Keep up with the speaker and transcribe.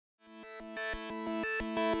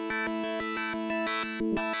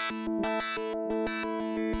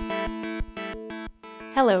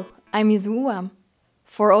Hello, I'm Yuzu.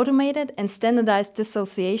 For automated and standardized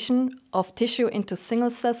dissociation of tissue into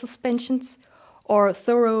single-cell suspensions or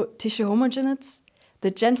thorough tissue homogenates,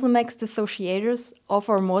 the gentleMACS dissociators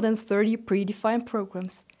offer more than 30 predefined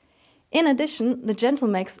programs. In addition, the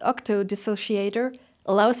gentleMACS Octo dissociator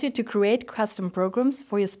allows you to create custom programs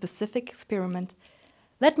for your specific experiment.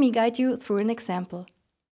 Let me guide you through an example.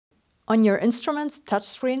 On your instrument's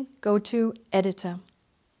touchscreen, go to Editor.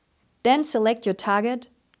 Then select your target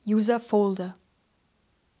user folder.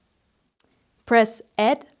 Press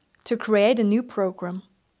Add to create a new program.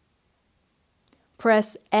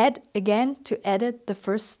 Press Add again to edit the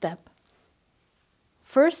first step.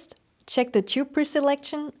 First, check the tube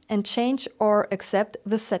preselection and change or accept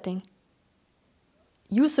the setting.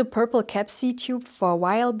 Use a purple cap C tube for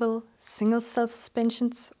viable single-cell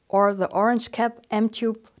suspensions or the orange cap M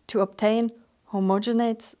tube to obtain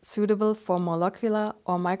homogenates suitable for molecular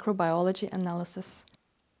or microbiology analysis.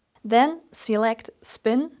 Then select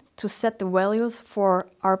Spin to set the values for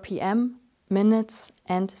RPM, minutes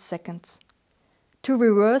and seconds. To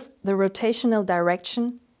reverse the rotational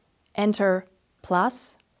direction, enter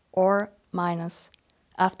plus or minus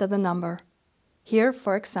after the number. Here,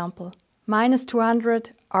 for example, minus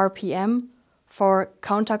 200 RPM for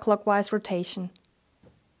counterclockwise rotation.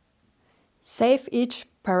 Save each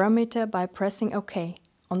parameter by pressing OK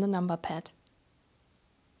on the number pad.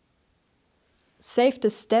 Save the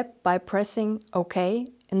step by pressing OK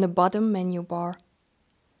in the bottom menu bar.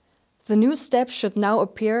 The new step should now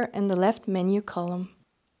appear in the left menu column.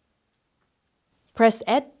 Press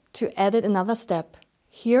Add to edit another step.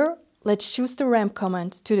 Here, let's choose the ramp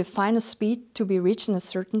command to define a speed to be reached in a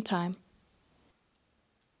certain time.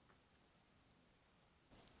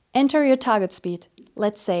 Enter your target speed,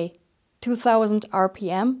 let's say 2000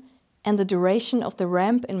 RPM, and the duration of the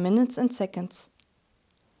ramp in minutes and seconds.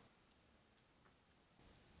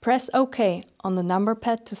 Press OK on the number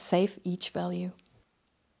pad to save each value.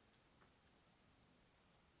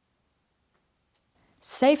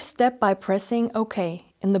 Save step by pressing OK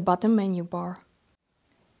in the bottom menu bar.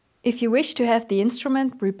 If you wish to have the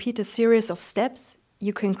instrument repeat a series of steps,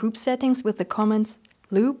 you can group settings with the commands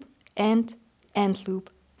loop and end loop.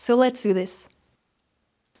 So let's do this.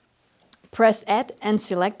 Press Add and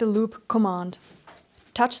select the loop command.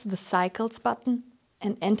 Touch the Cycles button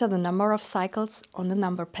and enter the number of cycles on the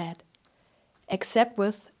number pad. Accept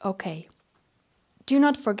with OK. Do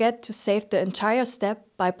not forget to save the entire step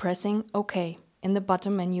by pressing OK in the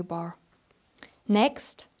bottom menu bar.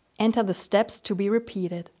 Next, enter the steps to be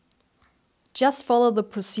repeated. Just follow the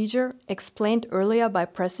procedure explained earlier by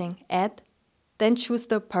pressing Add, then choose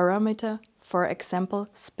the parameter, for example,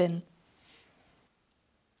 spin.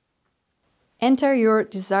 Enter your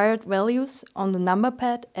desired values on the number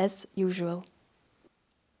pad as usual.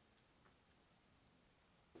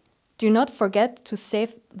 Do not forget to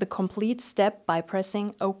save the complete step by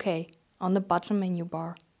pressing OK on the bottom menu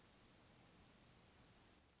bar.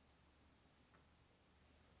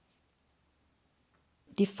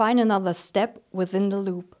 Define another step within the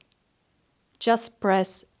loop. Just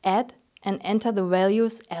press Add and enter the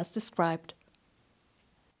values as described.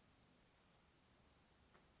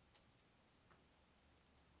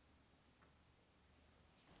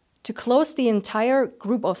 To close the entire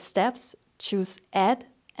group of steps, choose Add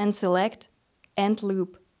and select End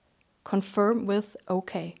Loop. Confirm with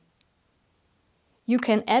OK. You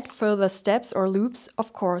can add further steps or loops,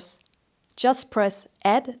 of course. Just press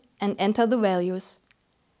Add and enter the values.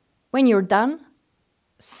 When you're done,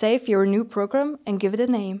 save your new program and give it a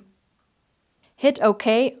name. Hit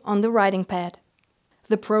OK on the writing pad.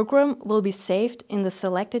 The program will be saved in the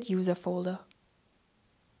selected user folder.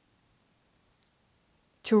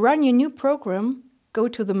 To run your new program, go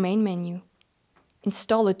to the main menu.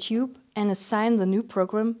 Install a tube and assign the new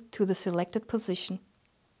program to the selected position.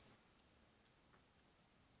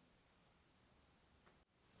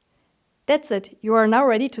 That's it. You are now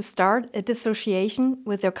ready to start a dissociation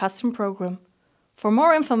with your custom program. For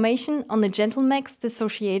more information on the gentleMACS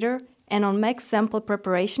dissociator and on MACS sample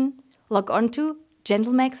preparation, log on to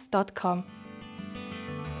gentleMACS.com.